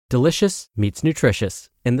Delicious meets nutritious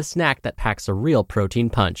in the snack that packs a real protein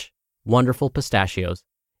punch. Wonderful Pistachios.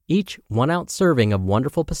 Each 1-ounce serving of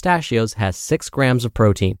Wonderful Pistachios has 6 grams of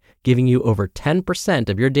protein, giving you over 10%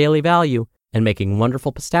 of your daily value and making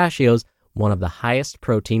Wonderful Pistachios one of the highest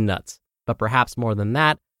protein nuts. But perhaps more than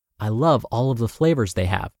that, I love all of the flavors they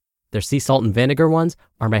have. Their sea salt and vinegar ones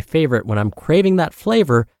are my favorite when I'm craving that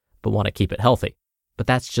flavor but want to keep it healthy. But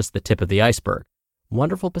that's just the tip of the iceberg.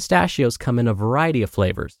 Wonderful Pistachios come in a variety of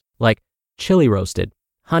flavors, like chili roasted,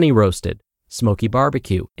 honey roasted, smoky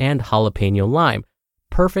barbecue, and jalapeno lime,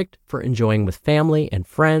 perfect for enjoying with family and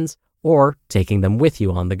friends or taking them with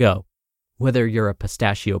you on the go. Whether you're a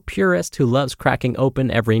pistachio purist who loves cracking open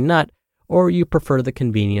every nut, or you prefer the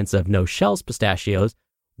convenience of no-shells pistachios,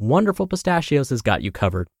 Wonderful Pistachios has got you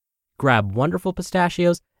covered. Grab Wonderful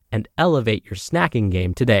Pistachios and elevate your snacking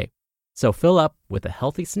game today. So fill up with a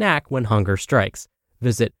healthy snack when hunger strikes.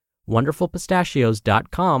 Visit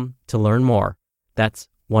wonderfulpistachios.com to learn more. That's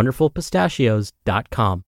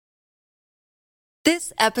wonderfulpistachios.com.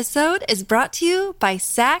 This episode is brought to you by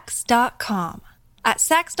Sax.com. At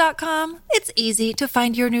Sax.com, it's easy to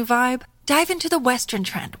find your new vibe. Dive into the Western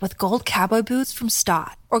trend with gold cowboy boots from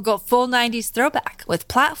Stott, or go full 90s throwback with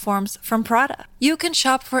platforms from Prada. You can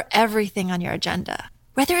shop for everything on your agenda,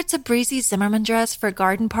 whether it's a breezy Zimmermann dress for a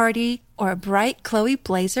garden party or a bright Chloe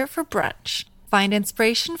blazer for brunch. Find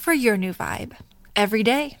inspiration for your new vibe every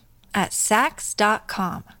day at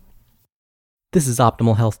Sax.com. This is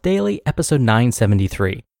Optimal Health Daily, episode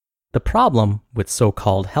 973. The Problem with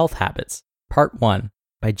So-Called Health Habits, Part 1,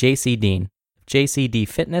 by Deen,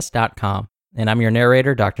 JCDfitness.com. And I'm your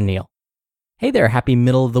narrator, Dr. Neil. Hey there, happy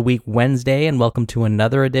middle of the week Wednesday, and welcome to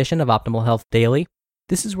another edition of Optimal Health Daily.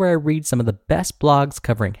 This is where I read some of the best blogs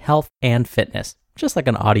covering health and fitness, just like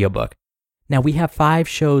an audiobook. Now, we have 5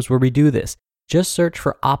 shows where we do this. Just search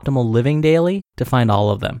for Optimal Living Daily to find all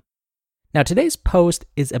of them. Now, today's post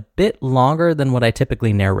is a bit longer than what I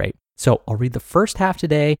typically narrate, so I'll read the first half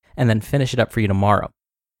today and then finish it up for you tomorrow.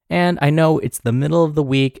 And I know it's the middle of the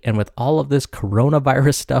week, and with all of this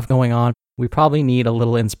coronavirus stuff going on, we probably need a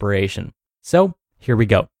little inspiration. So here we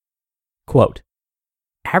go. Quote,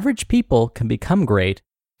 "Average people can become great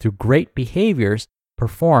through great behaviors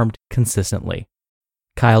performed consistently."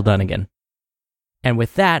 Kyle Dunnigan. And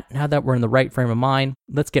with that, now that we're in the right frame of mind,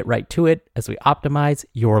 let's get right to it as we optimize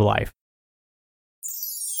your life.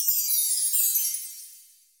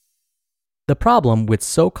 The Problem with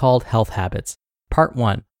So-Called Health Habits, Part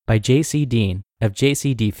 1, by Deen of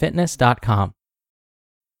JCDfitness.com.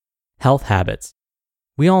 Health habits.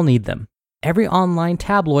 We all need them. Every online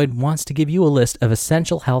tabloid wants to give you a list of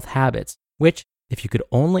essential health habits, which, if you could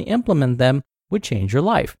only implement them, would change your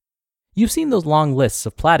life. You've seen those long lists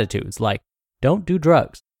of platitudes like, don't do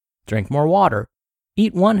drugs, drink more water,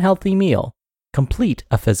 eat one healthy meal, complete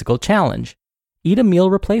a physical challenge, eat a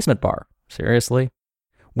meal replacement bar, seriously,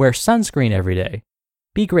 wear sunscreen every day,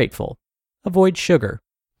 be grateful, avoid sugar,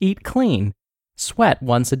 eat clean, sweat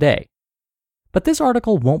once a day. But this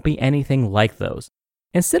article won't be anything like those.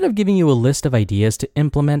 Instead of giving you a list of ideas to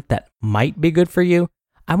implement that might be good for you,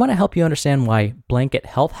 I want to help you understand why blanket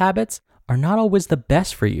health habits are not always the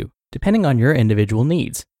best for you, depending on your individual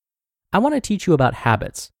needs. I want to teach you about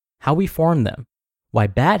habits, how we form them, why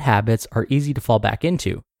bad habits are easy to fall back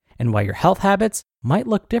into, and why your health habits might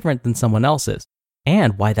look different than someone else's,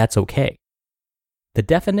 and why that's okay. The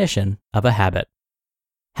definition of a habit.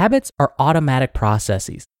 Habits are automatic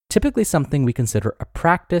processes, typically something we consider a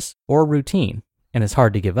practice or routine, and is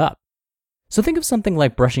hard to give up. So think of something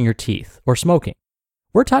like brushing your teeth or smoking.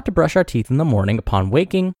 We're taught to brush our teeth in the morning upon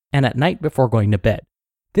waking and at night before going to bed.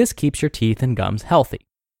 This keeps your teeth and gums healthy.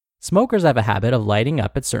 Smokers have a habit of lighting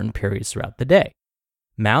up at certain periods throughout the day.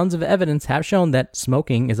 Mounds of evidence have shown that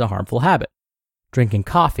smoking is a harmful habit. Drinking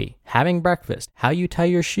coffee, having breakfast, how you tie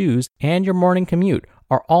your shoes, and your morning commute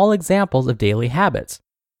are all examples of daily habits.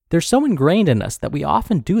 They're so ingrained in us that we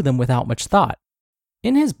often do them without much thought.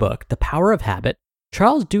 In his book, The Power of Habit,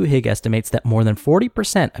 Charles Duhigg estimates that more than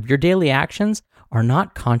 40% of your daily actions are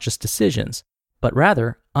not conscious decisions, but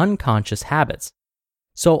rather unconscious habits.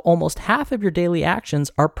 So almost half of your daily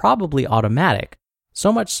actions are probably automatic,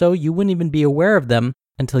 so much so you wouldn't even be aware of them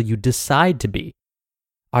until you decide to be.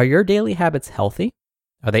 Are your daily habits healthy?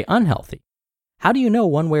 Are they unhealthy? How do you know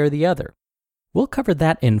one way or the other? We'll cover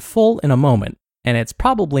that in full in a moment, and it's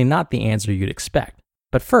probably not the answer you'd expect.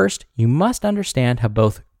 But first, you must understand how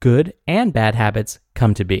both good and bad habits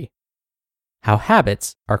come to be. How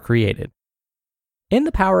habits are created. In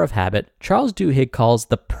The Power of Habit, Charles Duhigg calls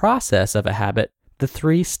the process of a habit the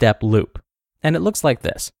 3-step loop, and it looks like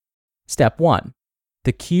this. Step 1.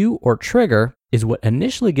 The cue or trigger is what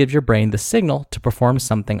initially gives your brain the signal to perform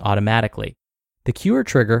something automatically. The cue or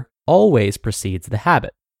trigger always precedes the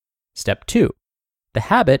habit. Step 2. The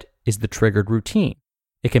habit is the triggered routine.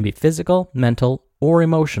 It can be physical, mental, or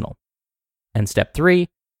emotional. And step 3,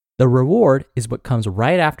 the reward is what comes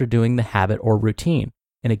right after doing the habit or routine,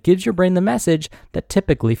 and it gives your brain the message that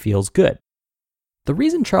typically feels good. The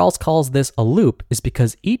reason Charles calls this a loop is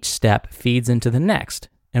because each step feeds into the next,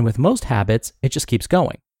 and with most habits, it just keeps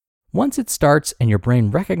going. Once it starts and your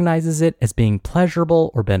brain recognizes it as being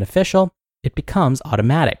pleasurable or beneficial, it becomes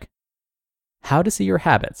automatic. How to see your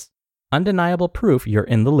habits. Undeniable proof you're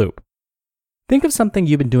in the loop. Think of something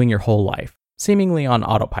you've been doing your whole life, seemingly on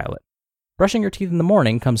autopilot. Brushing your teeth in the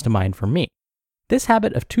morning comes to mind for me. This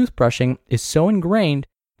habit of toothbrushing is so ingrained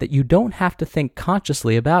that you don't have to think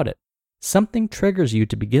consciously about it. Something triggers you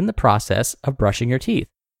to begin the process of brushing your teeth.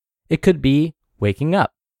 It could be waking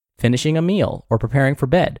up, finishing a meal, or preparing for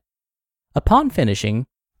bed. Upon finishing,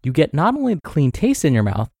 you get not only the clean taste in your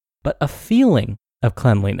mouth, but a feeling of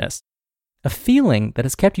cleanliness. A feeling that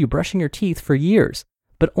has kept you brushing your teeth for years,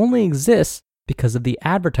 but only exists because of the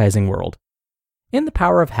advertising world. In The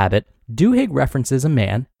Power of Habit, Duhigg references a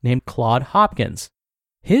man named Claude Hopkins.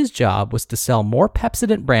 His job was to sell more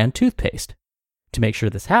Pepsodent brand toothpaste. To make sure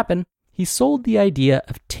this happened, he sold the idea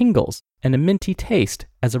of tingles and a minty taste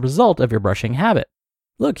as a result of your brushing habit.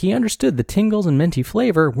 Look, he understood the tingles and minty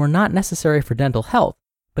flavor were not necessary for dental health,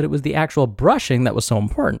 but it was the actual brushing that was so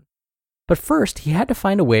important. But first, he had to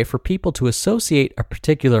find a way for people to associate a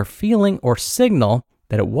particular feeling or signal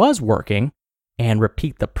that it was working and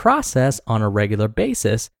repeat the process on a regular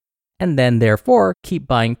basis, and then therefore keep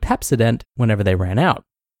buying Pepsodent whenever they ran out.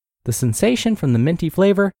 The sensation from the minty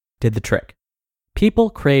flavor did the trick. People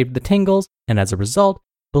craved the tingles and as a result,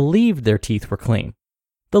 believed their teeth were clean.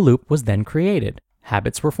 The loop was then created.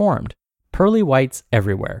 Habits were formed. Pearly whites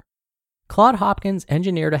everywhere. Claude Hopkins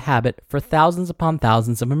engineered a habit for thousands upon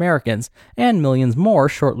thousands of Americans and millions more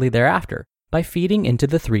shortly thereafter by feeding into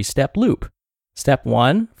the 3-step loop. Step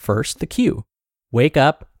 1, first the cue. Wake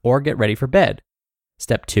up or get ready for bed.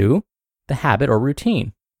 Step 2, the habit or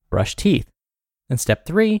routine. Brush teeth. And step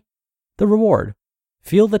 3, the reward.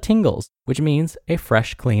 Feel the tingles, which means a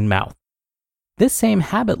fresh, clean mouth. This same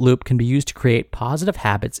habit loop can be used to create positive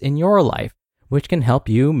habits in your life, which can help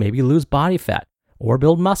you maybe lose body fat or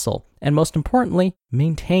build muscle, and most importantly,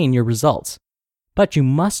 maintain your results. But you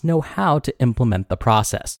must know how to implement the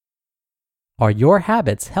process. Are your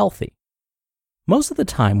habits healthy? Most of the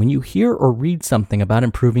time when you hear or read something about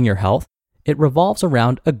improving your health, it revolves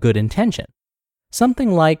around a good intention.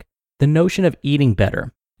 Something like the notion of eating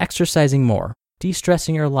better, exercising more,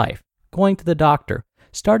 de-stressing your life, going to the doctor,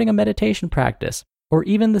 starting a meditation practice, or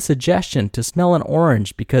even the suggestion to smell an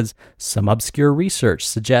orange because some obscure research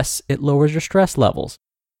suggests it lowers your stress levels.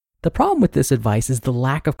 The problem with this advice is the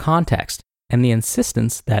lack of context and the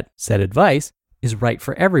insistence that said advice is right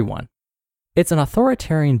for everyone. It's an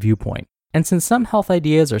authoritarian viewpoint, and since some health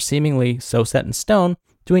ideas are seemingly so set in stone,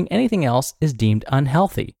 doing anything else is deemed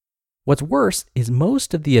unhealthy. What's worse is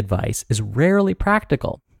most of the advice is rarely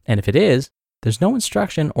practical, and if it is, there's no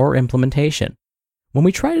instruction or implementation. When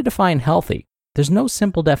we try to define healthy, there's no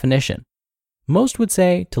simple definition. Most would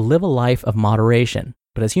say to live a life of moderation,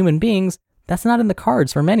 but as human beings, that's not in the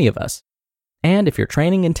cards for many of us. And if you're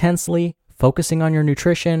training intensely, focusing on your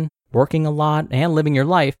nutrition, working a lot, and living your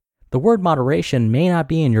life, the word moderation may not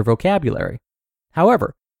be in your vocabulary.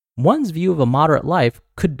 However, one's view of a moderate life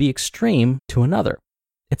could be extreme to another.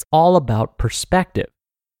 It's all about perspective.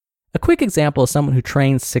 A quick example is someone who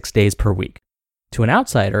trains 6 days per week. To an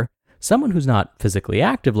outsider, someone who's not physically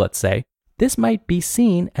active, let's say, this might be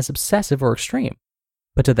seen as obsessive or extreme.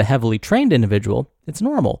 But to the heavily trained individual, it's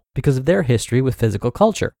normal because of their history with physical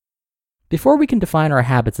culture. Before we can define our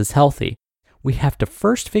habits as healthy, we have to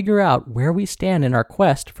first figure out where we stand in our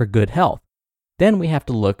quest for good health. Then we have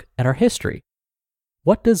to look at our history.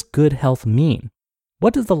 What does good health mean?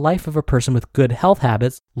 What does the life of a person with good health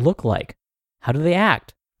habits look like? How do they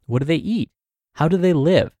act? What do they eat? How do they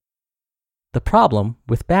live? The problem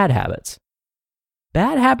with bad habits.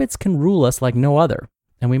 Bad habits can rule us like no other,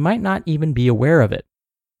 and we might not even be aware of it.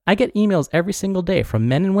 I get emails every single day from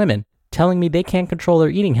men and women telling me they can't control their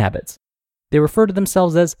eating habits. They refer to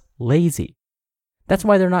themselves as lazy. That's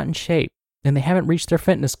why they're not in shape, and they haven't reached their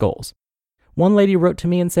fitness goals. One lady wrote to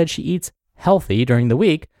me and said she eats healthy during the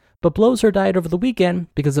week, but blows her diet over the weekend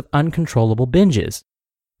because of uncontrollable binges.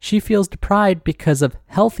 She feels deprived because of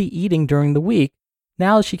healthy eating during the week.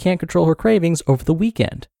 Now she can't control her cravings over the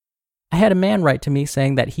weekend. I had a man write to me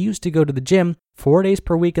saying that he used to go to the gym 4 days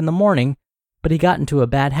per week in the morning, but he got into a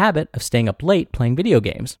bad habit of staying up late playing video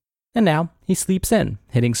games. And now he sleeps in,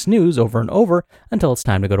 hitting snooze over and over until it's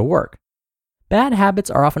time to go to work. Bad habits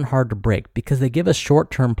are often hard to break because they give us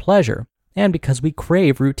short-term pleasure and because we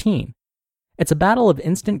crave routine. It's a battle of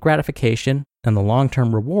instant gratification and the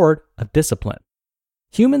long-term reward of discipline.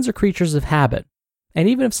 Humans are creatures of habit, and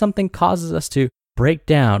even if something causes us to break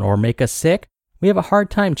down or make us sick, we have a hard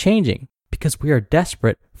time changing because we are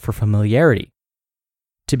desperate for familiarity.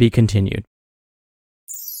 To be continued.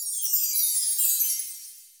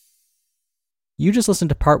 You just listened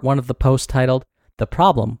to part 1 of the post titled, The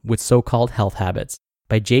Problem with So-Called Health Habits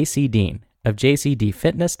by Deen of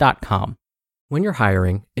JCDfitness.com. When you're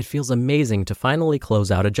hiring, it feels amazing to finally close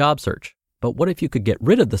out a job search. But what if you could get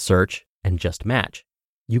rid of the search and just match?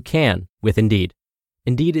 You can with Indeed.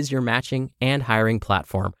 Indeed is your matching and hiring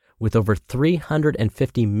platform with over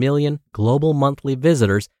 350 million global monthly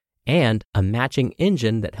visitors and a matching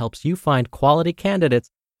engine that helps you find quality candidates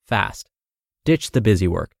fast. Ditch the busy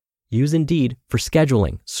work. Use Indeed for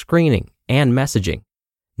scheduling, screening, and messaging.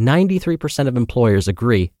 93% of employers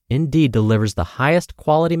agree Indeed delivers the highest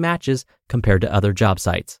quality matches compared to other job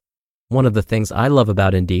sites. One of the things I love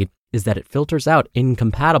about Indeed is that it filters out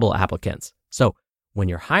incompatible applicants. So when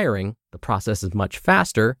you're hiring, the process is much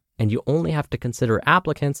faster and you only have to consider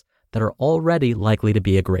applicants that are already likely to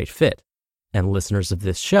be a great fit. And listeners of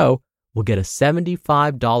this show will get a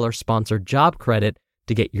 $75 sponsored job credit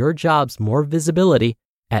to get your jobs more visibility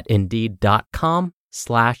at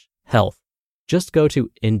Indeed.com/health. Just go to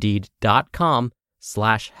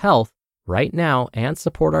Indeed.com/health right now and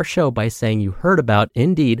support our show by saying you heard about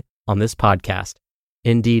Indeed on this podcast.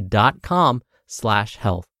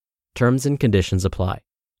 Indeed.com/health. Terms and conditions apply.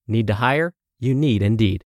 Need to hire? You need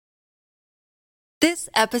Indeed. This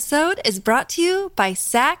episode is brought to you by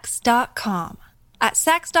Sax.com. At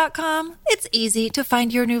Sax.com, it's easy to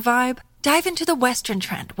find your new vibe. Dive into the Western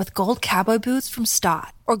trend with gold cowboy boots from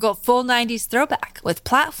Stott, or go full 90s throwback with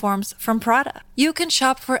platforms from Prada. You can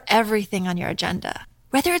shop for everything on your agenda,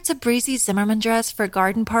 whether it's a breezy Zimmermann dress for a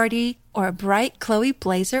garden party or a bright Chloe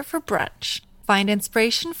blazer for brunch. Find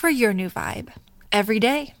inspiration for your new vibe every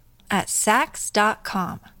day at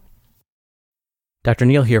Sax.com. Dr.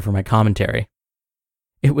 Neil here for my commentary.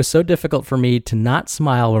 It was so difficult for me to not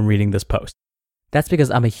smile when reading this post. That's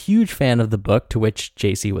because I'm a huge fan of the book to which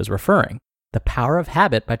JC was referring, The Power of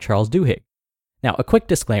Habit by Charles Duhigg. Now, a quick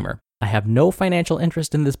disclaimer. I have no financial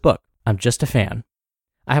interest in this book. I'm just a fan.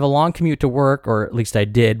 I have a long commute to work, or at least I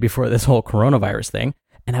did before this whole coronavirus thing,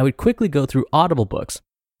 and I would quickly go through Audible books,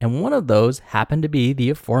 and one of those happened to be the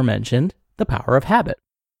aforementioned The Power of Habit.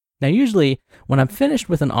 Now, usually, when I'm finished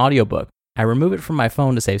with an audiobook, I remove it from my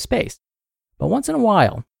phone to save space. But once in a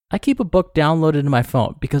while, I keep a book downloaded to my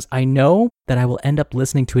phone because I know that I will end up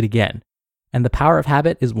listening to it again, and The Power of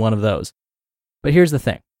Habit is one of those. But here's the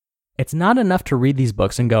thing. It's not enough to read these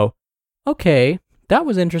books and go, okay, that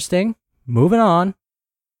was interesting, moving on.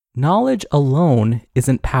 Knowledge alone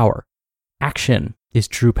isn't power. Action is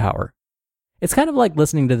true power. It's kind of like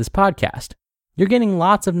listening to this podcast. You're getting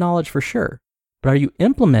lots of knowledge for sure, but are you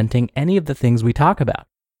implementing any of the things we talk about?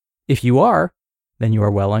 If you are, then you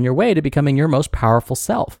are well on your way to becoming your most powerful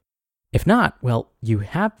self. If not, well, you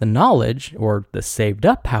have the knowledge or the saved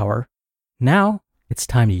up power. Now it's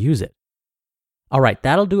time to use it. All right,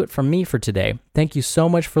 that'll do it from me for today. Thank you so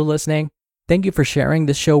much for listening. Thank you for sharing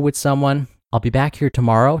this show with someone. I'll be back here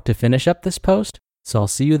tomorrow to finish up this post, so I'll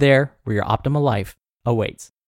see you there where your optimal life awaits.